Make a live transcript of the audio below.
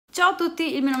Ciao a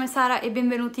tutti, il mio nome è Sara e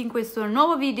benvenuti in questo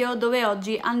nuovo video dove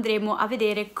oggi andremo a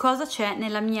vedere cosa c'è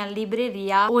nella mia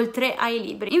libreria oltre ai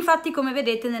libri. Infatti, come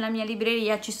vedete, nella mia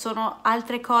libreria ci sono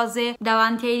altre cose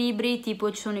davanti ai libri, tipo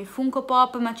ci sono i funko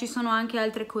pop, ma ci sono anche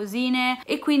altre cosine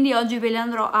e quindi oggi ve le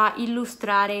andrò a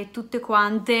illustrare tutte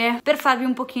quante per farvi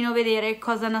un pochino vedere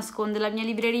cosa nasconde la mia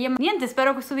libreria. Niente,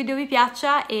 spero questo video vi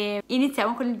piaccia e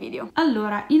iniziamo con il video.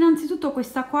 Allora, innanzitutto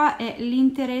questa qua è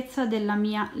l'interezza della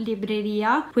mia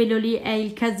libreria. Quello lì è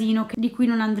il casino di cui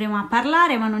non andremo a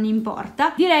parlare, ma non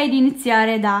importa. Direi di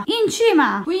iniziare da in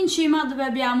cima. Qui in cima, dove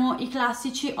abbiamo i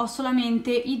classici, ho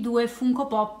solamente i due funko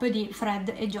pop di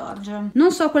Fred e George.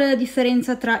 Non so qual è la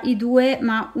differenza tra i due,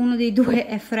 ma uno dei due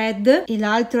è Fred e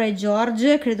l'altro è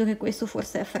George. Credo che questo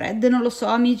forse è Fred, non lo so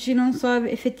amici, non so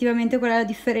effettivamente qual è la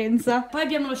differenza. Poi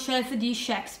abbiamo lo shelf di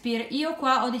Shakespeare. Io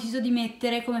qua ho deciso di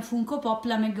mettere come funko pop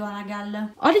la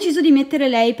McGonagall. Ho deciso di mettere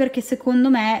lei perché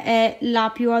secondo me è la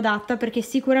più adatta, perché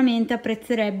sicuramente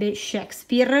apprezzerebbe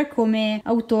Shakespeare come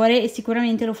autore e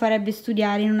sicuramente lo farebbe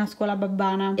studiare in una scuola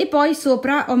babbana. E poi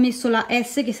sopra ho messo la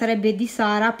S che sarebbe di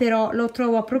Sara, però lo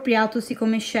trovo appropriato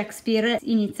siccome Shakespeare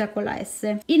inizia con la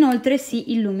S. Inoltre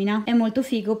si illumina, è molto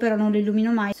figo, però non lo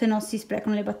illumino mai, se no si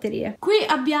sprecano le batterie. Qui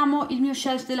abbiamo il mio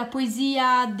shelf della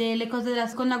poesia, delle cose della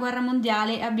seconda guerra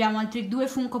mondiale e abbiamo altri due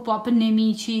funko pop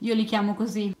nemici, io li chiamo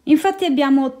così. Infatti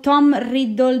abbiamo Tom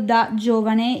Riddle da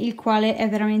giovane, il quale è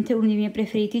veramente uno dei miei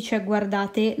preferiti, cioè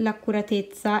guardate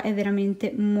l'accuratezza, è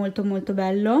veramente molto molto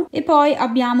bello. E poi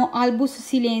abbiamo Albus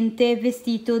Silente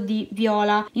vestito di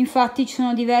viola. Infatti ci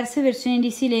sono diverse versioni di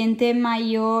Silente, ma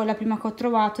io la prima che ho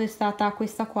trovato è stata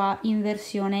questa qua in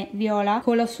versione viola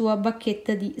con la sua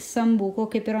bacchetta di sambuco,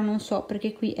 che però non so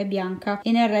perché qui è bianca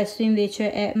e nel resto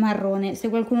invece è marrone. Se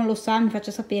qualcuno lo sa mi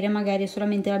faccia sapere, magari è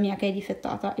solamente la mia che è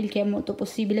difettata, il che è molto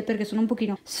possibile perché sono un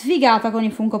pochino sfigata con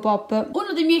i funko pop.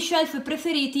 Uno dei miei shelf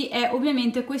preferiti è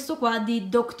ovviamente questo qua di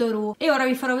Doctor Who e ora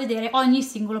vi farò vedere ogni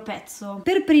singolo pezzo.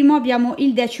 Per primo abbiamo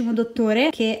il 10° dottore,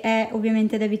 che è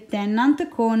ovviamente David Tennant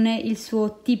con il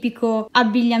suo tipico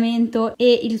abbigliamento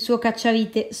e il suo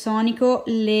cacciavite sonico,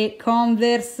 le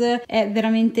Converse, è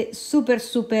veramente super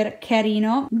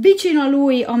carino. Vicino a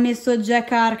lui ho messo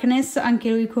Jack Harkness, anche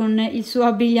lui con il suo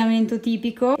abbigliamento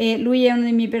tipico, e lui è uno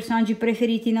dei miei personaggi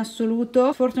preferiti in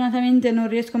assoluto. Fortunatamente non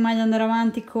riesco mai ad andare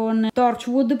avanti con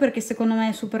Torchwood perché secondo me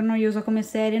è super noiosa come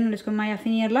serie, non riesco mai a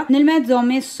finirla. Nel mezzo ho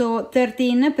messo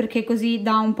 13 perché così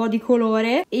dà un po' di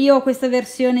colore. Io ho questa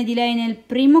versione di lei nel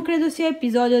primo, credo sia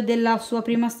episodio della sua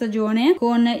prima stagione,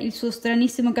 con il suo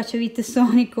stranissimo cacciavite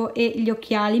sonico e gli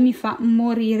occhiali, mi fa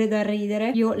morire da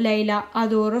ridere. Io lei la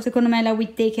adoro, secondo me la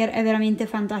Whittaker è veramente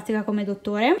fantastica come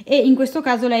dottore e in questo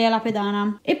caso lei è la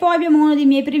pedana. E poi abbiamo uno dei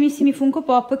miei primissimi funko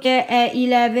pop che è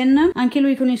Eleven, anche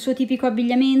lui con il suo tipico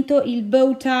abbigliamento, il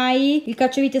bow tie, il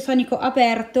cacciavite sonico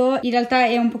aperto. In realtà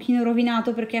è un pochino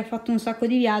rovinato perché ha fatto un sacco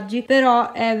di viaggi,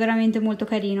 però è veramente molto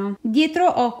carino. Dietro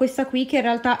ho questa qui che in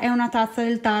realtà è una tazza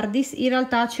del TARDIS, in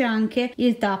realtà c'è anche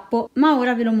il tappo, ma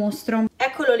ora ve lo mostro.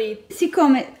 Eccolo lì.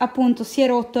 Siccome appunto si è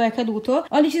rotto, è caduto,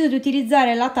 ho deciso di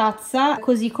utilizzare la tazza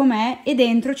così com'è e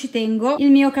dentro ci tengo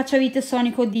il mio cacciavite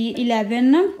sonico di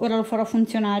Eleven. Ora lo farò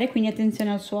funzionare, quindi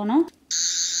attenzione al suono.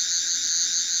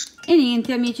 E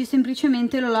niente amici,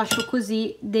 semplicemente lo lascio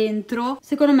così dentro,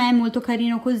 secondo me è molto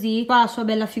carino così, fa la sua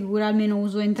bella figura, almeno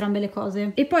uso entrambe le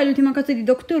cose. E poi l'ultima cosa di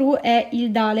Doctor Who è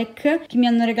il Dalek che mi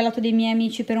hanno regalato dei miei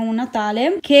amici per un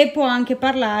Natale, che può anche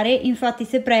parlare, infatti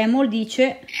se premo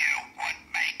dice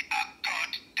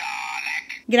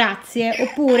grazie,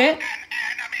 oppure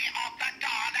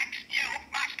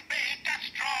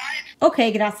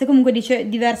ok, grazie. Comunque dice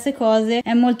diverse cose,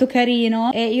 è molto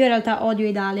carino e io in realtà odio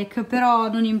i Dalek, però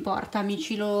non importa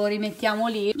amici, lo rimettiamo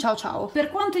lì. Ciao ciao.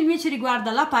 Per quanto invece riguarda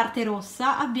la parte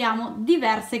rossa abbiamo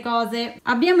diverse cose.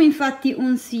 Abbiamo infatti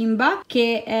un Simba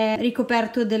che è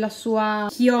ricoperto della sua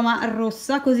chioma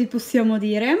rossa, così possiamo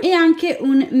dire, e anche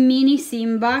un mini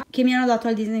Simba che mi hanno dato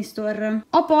al Disney Store.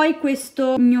 Ho poi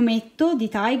questo gnometto di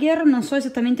Tiger, non so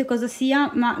esattamente cosa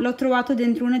sia, ma l'ho trovato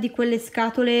dentro una di quelle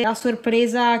scatole a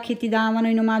sorpresa che ti davano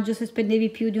in omaggio se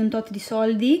spendevi più di un tot di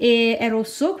soldi, e è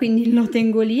rosso quindi lo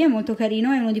tengo lì, è molto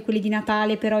carino, è uno di quelli di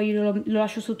Natale, però io lo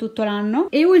lascio su tutto l'anno.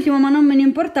 E ultimo ma non meno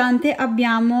importante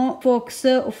abbiamo Fox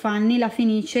o Fanny la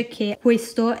Fenice, che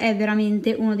questo è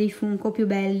veramente uno dei funko più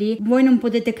belli. Voi non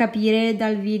potete capire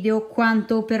dal video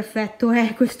quanto perfetto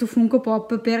è questo funko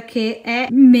pop perché è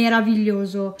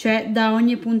meraviglioso, cioè da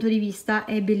ogni punto di vista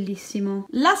è bellissimo.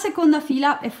 La seconda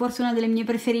fila è forse una delle mie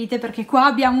preferite perché qua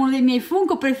abbiamo uno dei miei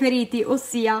funko preferiti preferiti,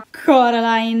 ossia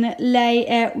Coraline. Lei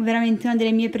è veramente una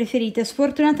delle mie preferite.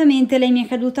 Sfortunatamente lei mi è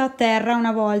caduta a terra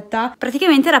una volta,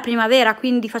 praticamente era primavera,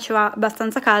 quindi faceva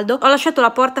abbastanza caldo. Ho lasciato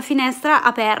la porta finestra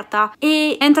aperta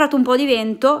e è entrato un po' di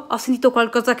vento, ho sentito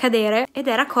qualcosa cadere ed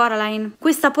era Coraline.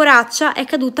 Questa poraccia è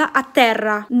caduta a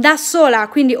terra da sola,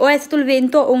 quindi o è stato il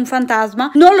vento o un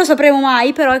fantasma, non lo sapremo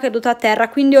mai, però è caduta a terra,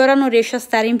 quindi ora non riesce a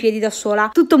stare in piedi da sola.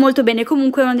 Tutto molto bene,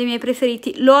 comunque è uno dei miei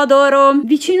preferiti, lo adoro.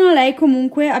 Vicino a lei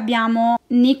comunque abbiamo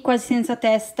Nick quasi senza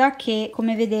testa, che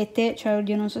come vedete, cioè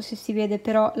oddio non so se si vede,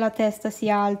 però la testa si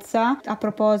alza, a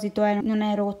proposito non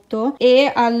è rotto,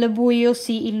 e al buio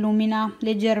si illumina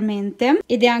leggermente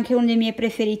ed è anche uno dei miei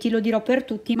preferiti, lo dirò per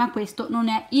tutti, ma questo non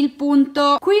è il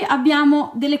punto. Qui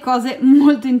abbiamo delle cose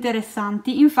molto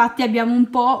interessanti, infatti abbiamo un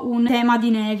po' un tema di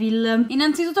Neville.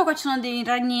 Innanzitutto qua ci sono dei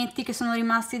ragnetti che sono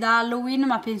rimasti da Halloween,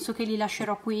 ma penso che li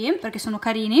lascerò qui perché sono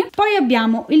carini. Poi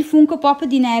abbiamo il Funko Pop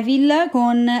di Neville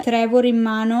con Trevor in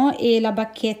mano e la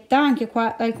bacchetta. Anche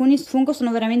qua alcuni Funko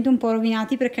sono veramente un po'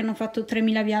 rovinati perché hanno fatto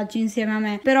 3000 viaggi insieme a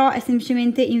me, però è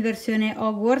semplicemente in versione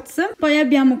Hogwarts. Poi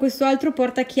abbiamo questo altro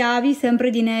portachiavi sempre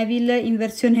di Neville in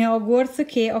versione Hogwarts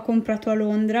che ho comprato a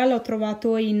Londra, l'ho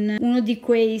trovato in uno di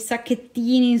quei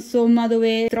sacchettini insomma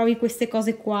dove trovi queste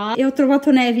cose qua e ho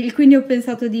trovato Neville, quindi ho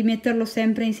pensato di metterlo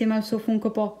sempre insieme al suo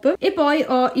Funko Pop. E poi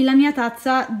ho la mia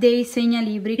tazza dei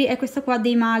segnalibri, è questa qua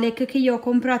dei Malek che io ho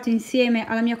comprato insieme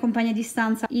alla mia compagna di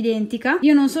stanza, identica.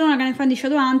 Io non sono una grande fan di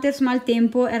Shadowhunters, ma al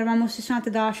tempo eravamo ossessionate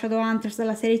da Shadowhunters,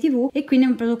 dalla serie TV, e quindi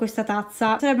ho preso questa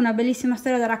tazza. Sarebbe una bellissima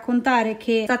storia da raccontare,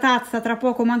 che sta tazza tra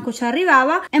poco manco ci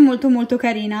arrivava, è molto molto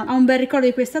carina, ho un bel ricordo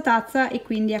di questa tazza e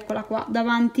quindi eccola qua,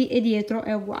 davanti e dietro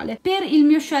è uguale. Per il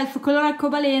mio shelf color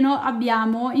arcobaleno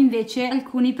abbiamo invece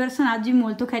alcuni personaggi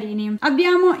molto carini.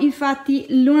 Abbiamo infatti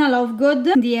Luna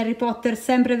Lovegood di Harry Potter,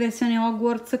 sempre versione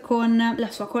Hogwarts, con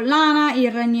la sua collana,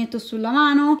 il ragnetto sulla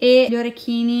mano e gli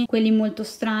orecchini, quelli molto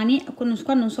strani.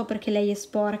 Qua non so perché lei è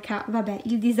sporca, vabbè,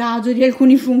 il disagio di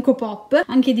alcuni Funko Pop.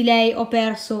 Anche di lei ho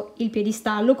perso il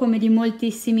piedistallo, come di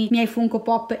moltissimi miei Funko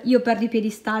Pop io perdo i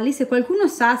piedistalli. Se qualcuno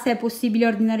sa se è possibile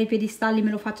ordinare i piedistalli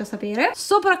me lo faccia sapere.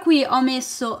 Sopra qui ho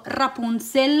messo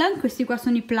Rapunzel, questi qua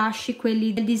sono i plushie,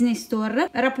 quelli del Disney Store.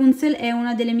 Rapunzel è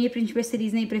una delle mie principesse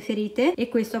Disney preferite e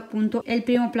questo appunto è il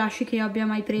primo plushie che io abbia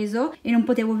mai preso e non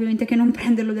potevo ovviamente che non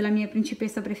prenderlo della mia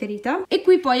principessa preferita. E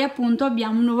qui poi appunto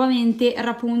abbiamo nuovamente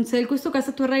Rapunzel. Questo qua è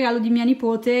stato un regalo di mia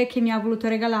nipote che mi ha voluto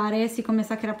regalare, siccome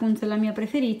sa che Rapunzel è la mia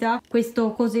preferita.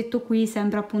 Questo cosetto qui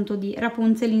sembra appunto di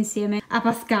Rapunzel insieme a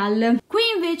Pascal. Qui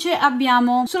invece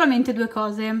abbiamo solamente due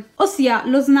cose, ossia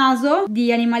lo snaso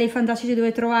di Animali Fantastici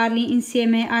Dove Trovarli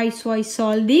insieme ai suoi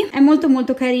soldi. È molto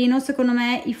molto carino, secondo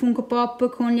me i Funko Pop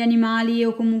con gli animali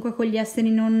o comunque con gli esseri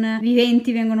non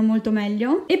viventi vengono molto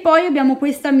meglio. E poi abbiamo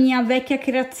questa mia vecchia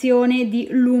creazione di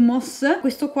Lumos.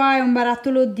 Questo qua è un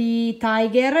barattolo di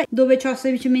Tiger dove ci ho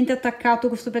semplicemente attaccato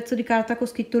questo pezzo di carta con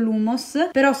scritto Lumos,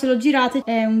 però se lo girate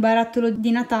è un barattolo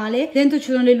di Natale, dentro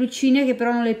ci sono le lucine che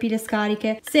però hanno le pile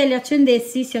scariche. Se le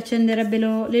accendessi si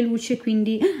accenderebbero le luci,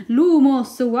 quindi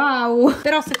Lumos, wow!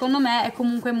 Però secondo me è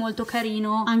comunque molto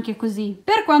carino anche così.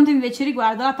 Per quanto invece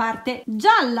riguarda la parte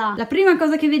gialla, la prima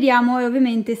cosa che vediamo è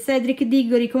ovviamente Cedric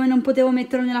Diggory, come non potevo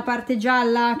metterlo nella parte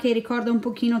gialla che ricorda un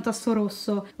pochino Tasso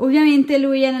Rosso. Ovviamente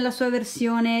lui è nella sua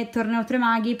versione Torneo Tre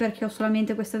Maghi perché ho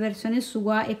solamente questa versione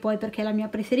sua e poi perché è la mia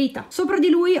preferita. Sopra di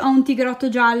lui ho un tigrotto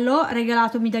giallo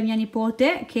regalatomi da mia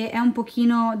nipote che è un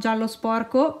pochino giallo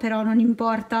sporco, però non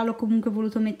importa, l'ho comunque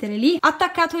voluto mettere lì.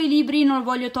 Attaccato ai libri, non lo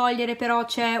voglio togliere, però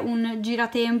c'è un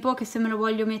giratempo che se me lo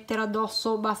voglio mettere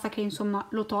addosso basta che insomma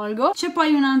lo tolgo. C'è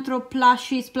poi un altro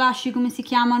plushie, splashy come si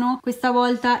chiamano, questa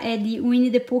volta è di Winnie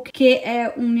the Pooh che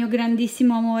è un mio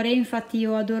grandissimo amore, infatti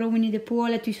io adoro Winnie the Pooh, ho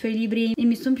letto i suoi libri e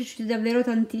mi sono piaciuti davvero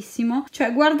tantissimo,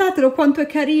 cioè guardatelo quanto è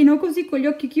carino così con gli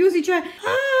occhi chiusi, cioè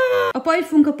Ho poi il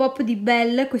Funko Pop di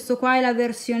Belle, questo qua è la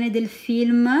versione del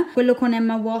film, quello con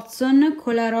Emma Watson,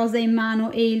 con la rosa in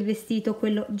mano e il vestito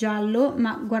quello giallo,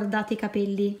 ma guardate i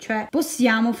capelli, cioè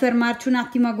possiamo fermarci un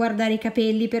attimo a guardare i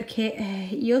capelli perché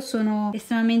io sono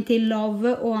estremamente in love,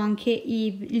 ho anche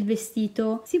il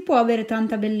vestito, si può avere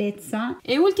tanta bellezza.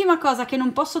 E ultima cosa che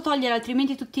non posso togliere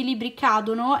altrimenti tutti i libri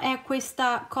cadono è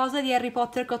questa cosa di Harry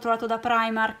Potter che ho trovato da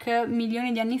Primark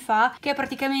milioni di anni fa, che è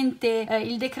praticamente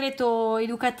il decreto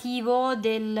educativo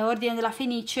dell'Ordine della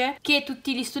Fenice, che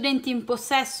tutti gli studenti in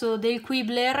possesso del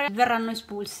Quibbler verranno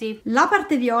espulsi. La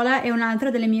parte viola è un'altra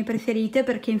delle mie preferite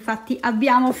perché infatti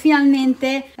abbiamo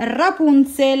finalmente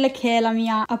Rapunzel, che è la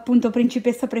mia appunto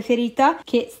principessa preferita,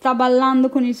 che sta ballando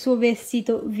con il suo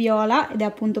vestito viola ed è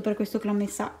appunto per questo che l'ho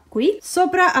messa qui.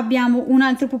 Sopra abbiamo un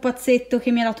altro pupazzetto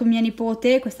che mi ha dato mia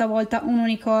nipote, questa volta un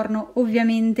unicorno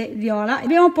ovviamente viola.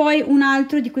 Abbiamo poi un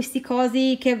altro di questi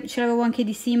cosi che ce l'avevo anche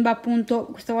di Simba, appunto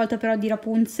questa volta però di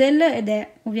Rapunzel, ed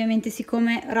è ovviamente,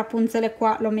 siccome Rapunzel è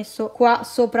qua, l'ho messo qua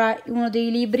sopra uno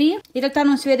dei libri. In realtà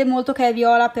non si vede molto che è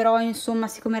viola, però insomma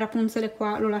siccome Rapunzel è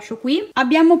qua lo lascio qui.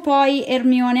 Abbiamo poi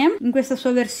Hermione in questa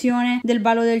sua versione del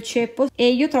ballo del ceppo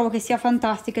e io trovo che sia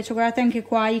fantastica, cioè guardate anche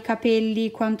qua i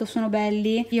capelli quanto sono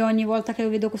belli. Io ogni volta che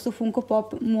vedo questo Funko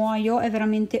Pop muoio, è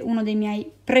veramente uno dei miei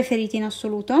preferiti in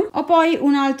assoluto. Ho poi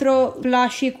un altro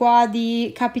plushie qua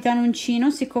di Capitan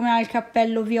Uncino, siccome ha il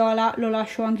cappello viola lo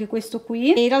lascio anche questo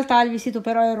qui, e in realtà il vestito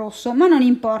però è rosso, ma non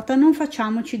importa, non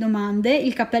facciamoci domande,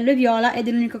 il cappello è viola ed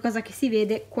è l'unica cosa che si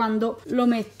vede quando lo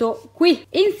metto qui.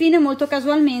 E infine molto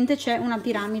casualmente c'è una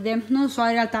piramide, non so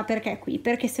in realtà perché è qui,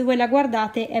 perché se voi la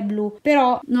guardate è blu,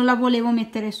 però non la volevo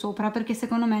mettere sopra perché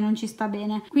secondo me non ci sta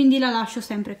bene, quindi la lascio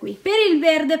sempre qui. Per il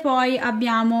verde poi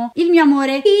abbiamo il mio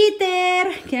amore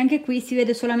Peter, che anche qui si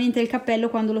vede solamente il cappello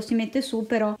quando lo si mette su,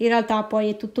 però in realtà poi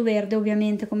è tutto verde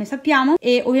ovviamente, come sappiamo,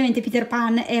 e ovviamente Peter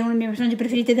Pan è uno dei miei personaggi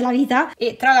preferiti della vita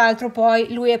e tra l'altro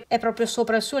poi lui è proprio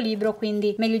sopra il suo libro,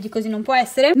 quindi meglio di così non può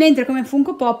essere. Mentre come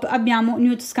Funko Pop abbiamo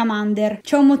Newt Scamander.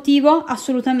 C'è un motivo?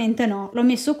 Assolutamente no, l'ho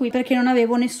messo qui perché non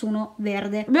avevo nessuno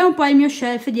verde. Abbiamo poi il mio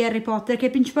shelf di Harry Potter,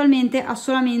 che principalmente ha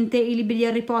solamente i libri di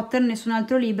Harry Potter, nessun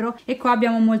altro libro, e qua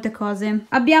abbiamo molte cose.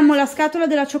 Abbiamo la scatola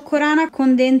della cioccorana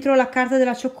con dentro la carta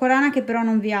della cioccorana che però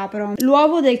non vi apro,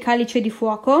 l'uovo del calice di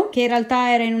fuoco che in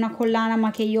realtà era in una collana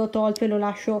ma che io ho tolto e lo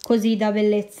lascio così da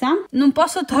bellezza, non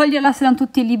posso toglierla se non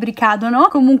tutti i libri cadono.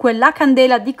 Comunque la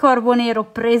candela di corvo nero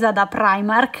presa da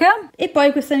Primark, e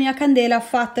poi questa mia candela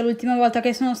fatta l'ultima volta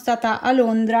che sono stata a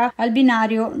Londra al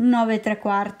binario 9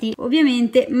 3/4.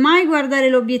 Ovviamente mai guardare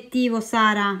l'obiettivo,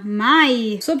 Sara,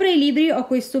 mai. Sopra i libri ho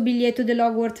questo biglietto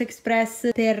dell'Hogwarts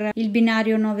Express per il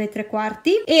binario 9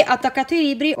 3/4 e attaccato ai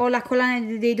libri ho la collana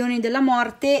dei doni della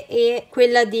morte e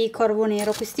quella di corvo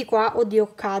nero. Questi qua,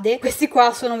 oddio cade, questi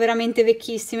qua sono veramente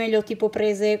vecchissime, li ho tipo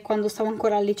prese quando stavo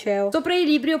ancora al liceo. Sopra i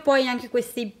libri ho poi anche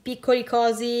questi piccoli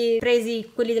cosi presi,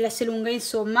 quelli dell'S lunga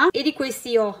insomma, e di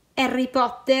questi ho Harry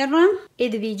Potter,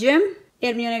 Edvige,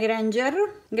 Hermione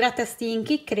Granger,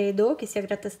 Grattastinchi, credo che sia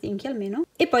Grattastinchi almeno,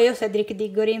 e poi ho Cedric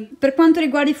Diggory. Per quanto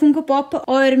riguarda i Funko Pop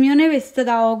ho Hermione vestita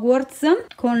da Hogwarts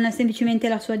con semplicemente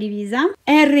la sua divisa,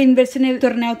 Harry in versione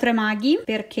torneo tre maghi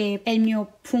perché è il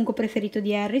mio Funko preferito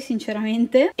di Harry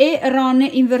sinceramente, e Ron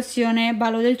in versione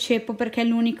ballo del ceppo perché è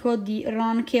l'unico di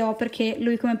Ron che ho, perché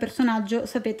lui come personaggio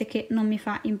sapete che non mi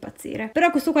fa impazzire.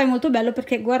 Però questo qua è molto bello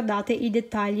perché guardate i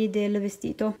dettagli del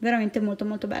vestito, veramente molto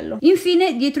molto bello.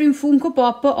 Infine dietro in Funko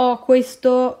Pop ho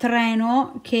questo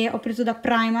treno che ho preso da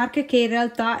Primark, che in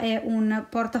realtà è un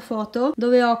portafoto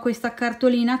dove ho questa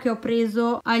cartolina che ho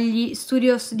preso agli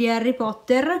studios di Harry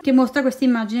Potter che mostra questa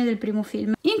immagine del primo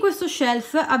film. In questo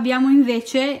shelf abbiamo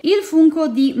invece il Funko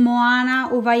di Moana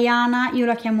o Vaiana, io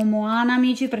la chiamo Moana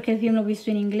amici perché il film l'ho visto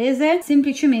in inglese,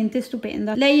 semplicemente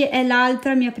stupenda. Lei è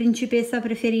l'altra mia principessa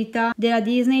preferita della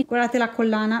Disney, guardate la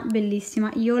collana,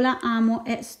 bellissima, io la amo,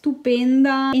 è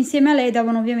stupenda. E insieme a lei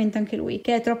davano ovviamente anche lui,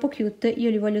 che è troppo cute, io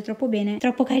li voglio troppo bene,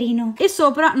 troppo carino. E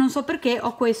sopra, non so perché,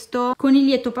 ho questo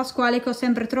coniglietto pasquale che ho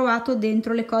sempre trovato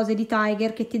dentro le cose di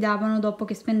Tiger che ti davano dopo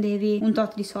che spendevi un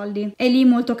tot di soldi. È lì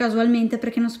molto casualmente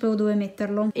perché non sapevo dove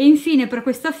metterlo. E infine per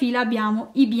questa fila abbiamo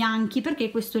i bianchi, perché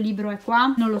questo libro è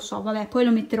qua, non lo so, vabbè, poi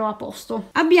lo metterò a posto.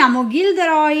 Abbiamo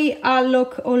Gilderoy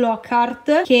Alloc o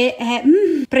Lockhart che è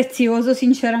prezioso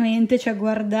sinceramente, cioè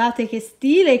guardate che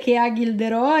stile che ha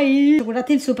Gilderoy,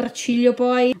 guardate il sopracciglio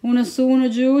poi uno su uno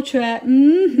giù, cioè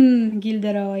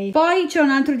Gilderoy. Poi c'è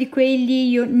un altro di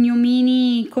quelli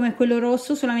gnomini come quello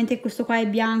rosso, solamente che questo qua è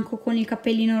bianco con il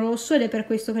cappellino rosso ed è per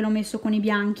questo che l'ho messo con i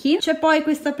bianchi. C'è poi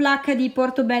questa placca di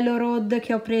Portobello Road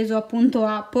che ho preso appunto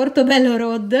a Portobello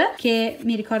Road, che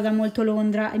mi ricorda molto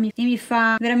Londra e mi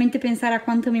fa veramente pensare a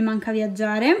quanto mi manca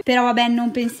viaggiare. Però vabbè,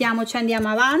 non pensiamoci, andiamo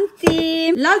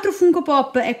avanti. L'altro Funko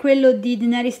Pop è quello di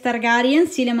Daenerys Targaryen,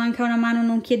 sì, le manca una mano,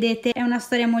 non chiedete, è una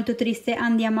storia molto triste,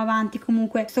 andiamo avanti.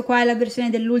 Comunque questo qua è la versione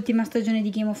dell'ultima stagione di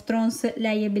Game of Thrones,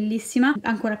 lei è bellissima,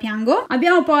 ancora piango.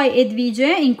 Abbiamo poi Edvige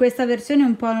in questa versione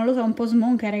un po', non lo so, un po'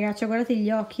 smonca ragazzi, guardate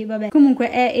gli occhi, vabbè. Comunque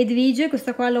è Edvige,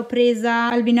 questa qua l'ho presa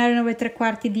al binario 9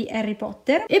 3/4 di Harry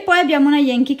Potter. E poi abbiamo una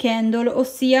Yankee Candle,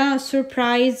 ossia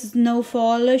Surprise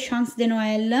Snowfall Chance de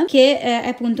Noël, che è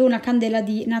appunto una candela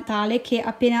di Natale che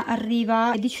appena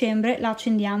arriva a dicembre la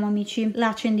accendiamo amici, la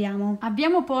accendiamo.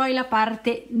 Abbiamo poi la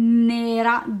parte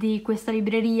nera di questa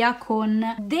libreria con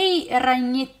dei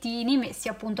ragnettini messi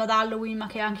appunto ad Halloween, ma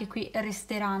che anche qui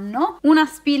resteranno, una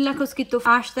spilla con scritto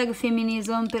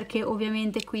 #feminism, perché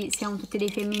ovviamente qui siamo tutti dei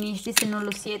femministi, se non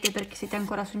lo siete perché siete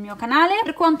ancora sul mio canale.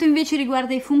 Per quanto invece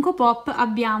riguarda i Funko Pop,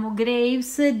 abbiamo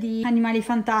Graves di Animali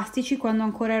Fantastici, quando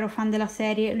ancora ero fan della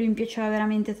serie lui mi piaceva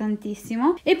veramente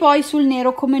tantissimo, e poi sul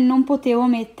nero come non potevo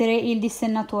mettere il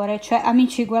dissennatore, cioè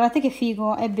amici guardate che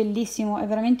figo, è bellissimo, è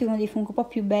veramente uno dei Funko Pop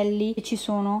più belli che ci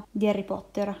sono di Harry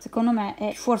Potter, secondo me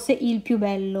è forse il più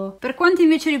bello. Per quanto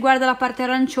invece riguarda la parte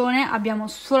arancione abbiamo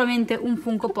solamente un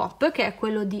Funko Pop che è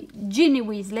quello di Ginny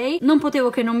Weasley, non potevo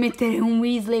che non mettere un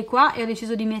Weasley qua e ho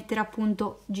deciso di mettere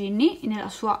appunto Ginny nella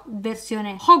sua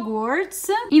versione Hogwarts.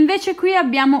 Invece qui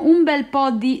abbiamo un bel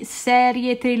po' di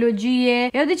serie, trilogie,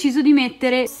 e ho deciso di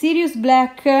mettere Sirius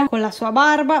Black con la sua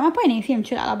barba, ma poi nei film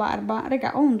ce l'ha la barba,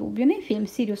 raga, ho un dubbio, nei film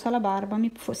Sirius ha la barba,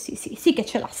 sì che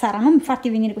ce l'ha, Sara, non mi fatti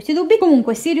venire questi dubbi.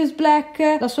 Comunque Sirius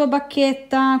Black, la sua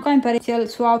bacchetta, qua mi pare sia il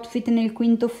suo outfit nel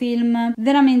quinto film,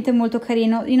 veramente molto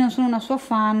carino, io non sono una sua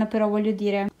fan, però voglio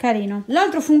dire, carino.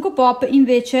 L'altro Funko Pop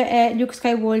invece è Luke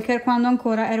Skywalker, quando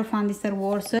ancora ero fan di Star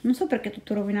Wars. Non so perché è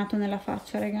tutto rovinato nella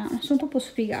faccia, raga, sono proprio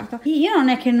sfigata. Io non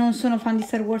è che non sono fan di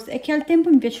Star Wars, è che al tempo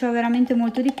mi piaceva veramente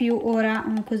molto di più, ora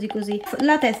così così.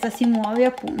 La testa si muove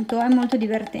appunto, è molto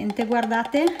divertente,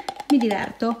 guardate, mi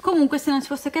diverto. Comunque se non si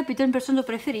fosse capito il mio personaggio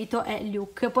preferito è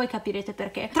Luke, poi capirete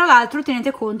perché. Tra l'altro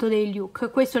tenete conto dei Luke,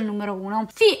 questo è il numero 1.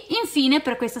 Sì, infine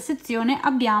per questa sezione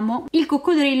abbiamo il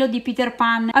coccodrillo di Peter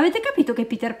Pan. Avete capito che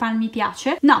Peter Pan mi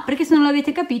piace? No, perché se non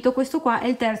l'avete capito questo qua è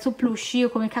il terzo plushie o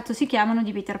come cazzo si chiamano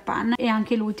di Peter Pan, e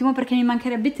anche l'ultimo perché mi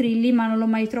mancherebbe Trilly ma non l'ho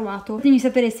mai trovato. Fatemi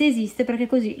sapere se esiste perché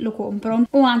così lo compro,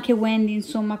 o anche Wendy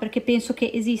insomma, perché penso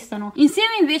che esistano.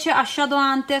 Insieme invece a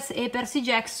Shadowhunters e Percy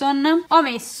Jackson ho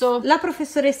messo la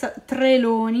professoressa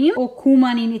Trelawney o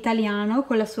Kuman in italiano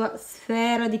con la sua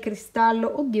sfera di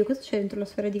cristallo. Oddio, cosa c'è dentro la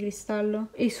sfera di cristallo?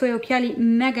 E i suoi occhiali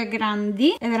mega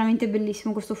grandi, è veramente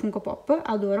bellissimo questo Funko Pop,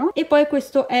 adoro. E poi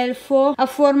questo elfo a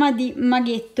forma di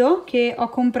maghetto che ho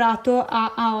comprato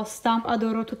a Aosta,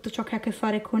 adoro tutto ciò che ha a che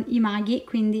fare con i maghi,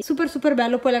 quindi super super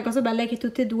bello. Poi la cosa bella è che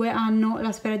tutte e due hanno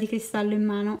la sfera di cristallo in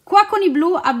mano. Qua con i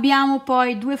blu abbiamo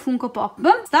poi due Funko Pop,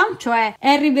 cioè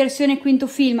Harry versione quinto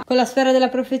film con la sfera della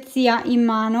profezia in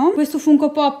mano. Questo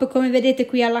Funko Pop come vedete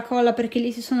qui alla colla perché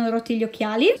lì si sono rotti gli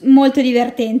occhiali, molto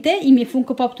divertente, i miei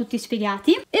Funko Pop tutti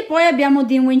sfigati. E poi abbiamo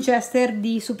Dean Winchester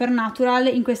di Supernatural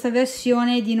in questa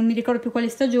versione di non mi ricordo più quale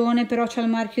stagione, però c'è il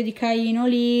marchio di Caino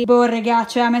lì. Boh regà,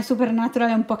 cioè a me Supernatural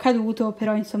è un po' caduto,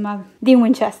 però insomma Dean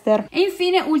Winchester. E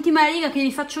infine ultima riga che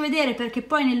vi faccio vedere perché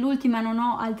poi nell'ultima non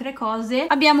ho altre cose,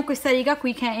 abbiamo questa riga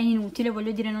qui che è inutile,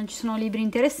 voglio dire non ci sono libri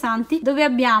interessanti, dove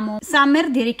abbiamo Summer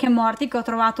di Rick e Morty che ho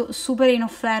trovato super in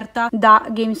offerta da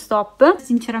GameStop.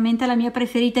 Sinceramente è la mia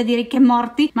preferita di Rick e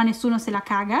Morty, ma nessuno se la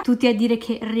caga, tutti a dire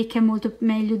che Rick è molto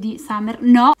meglio di Summer.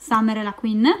 No, Summer è la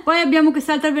queen. Poi abbiamo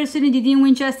quest'altra versione di Dean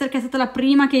Winchester che è stata la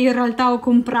prima che io in realtà ho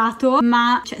comprato,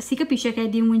 ma cioè si capisce che è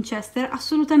Dean Winchester?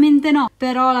 Assolutamente no,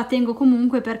 però la tengo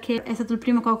comunque perché è stato il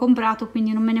primo che ho comprato,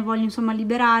 quindi non me ne voglio insomma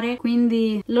liberare,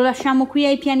 quindi lo lasciamo qui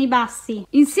ai piani bassi.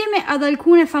 Insieme ad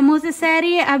alcune famose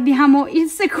serie abbiamo il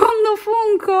secondo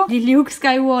Funko di Luke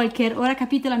Skywalker. Ora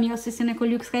capite la mia ossessione con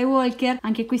Luke Skywalker,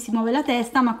 anche qui si muove la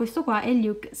testa, ma questo qua è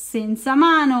Luke senza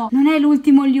mano. Non è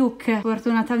l'ultimo Luke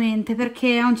fortunatamente,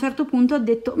 perché a un certo punto ho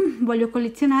detto voglio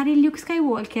collezionare il Luke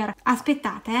Skywalker.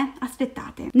 Aspettate,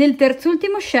 aspettate. Nel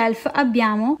terzultimo shelf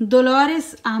abbiamo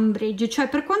Dolores Umbridge, cioè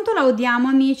per quanto la odiamo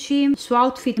amici, il suo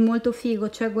outfit molto figo,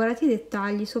 cioè guardate i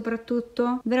dettagli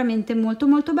soprattutto, veramente molto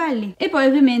molto belli. E poi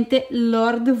ovviamente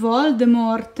Lord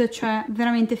Voldemort, cioè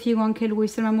veramente figo anche lui,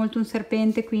 sembra molto un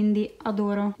serpente, quindi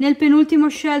adoro. Nel penultimo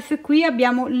shelf qui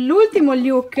abbiamo l'ultimo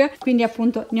Luke, quindi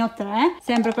appunto ne ho 3,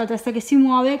 sempre con la testa che si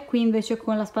muove, qui invece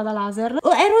con la spada laser.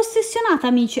 Ero ossessionata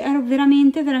amici, ero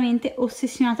veramente veramente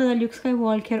ossessionata da Luke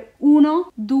Skywalker.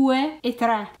 1, 2 e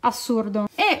 3, assurdo.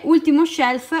 E ultimo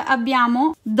shelf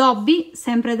abbiamo Dobby,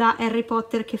 sempre da Harry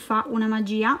Potter, che fa una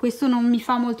magia. Questo non mi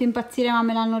fa molto impazzire ma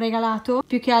me l'hanno regalato,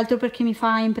 più che altro perché mi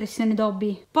fa impressione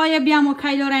Dobby. Poi abbiamo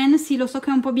Kylo Ren, sì lo so che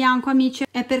è un po' bianco amici,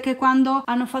 è perché quando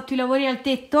hanno fatto i lavori al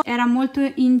tetto era molto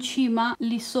in cima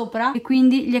lì sopra e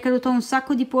quindi gli è caduta un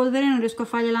sacco di polvere, non riesco a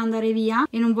fargliela andare via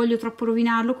e non voglio troppo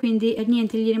rovinarlo, quindi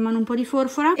niente, gli rimane un po' di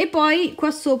forfora. E poi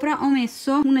qua sopra ho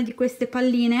messo una di queste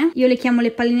palline, io le chiamo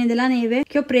le palline della neve,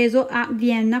 che ho preso a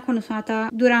Vienna quando sono andata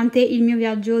durante il mio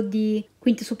viaggio di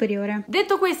quinta superiore.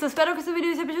 Detto questo, spero che questo video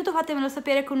vi sia piaciuto, fatemelo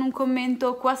sapere con un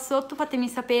commento qua sotto, fatemi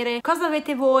sapere cosa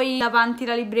avete voi davanti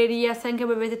alla libreria, se anche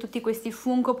voi avete tutti questi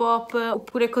Funko Pop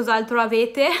oppure cos'altro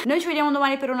avete. Noi ci vediamo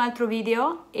domani per un altro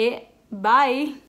video e bye!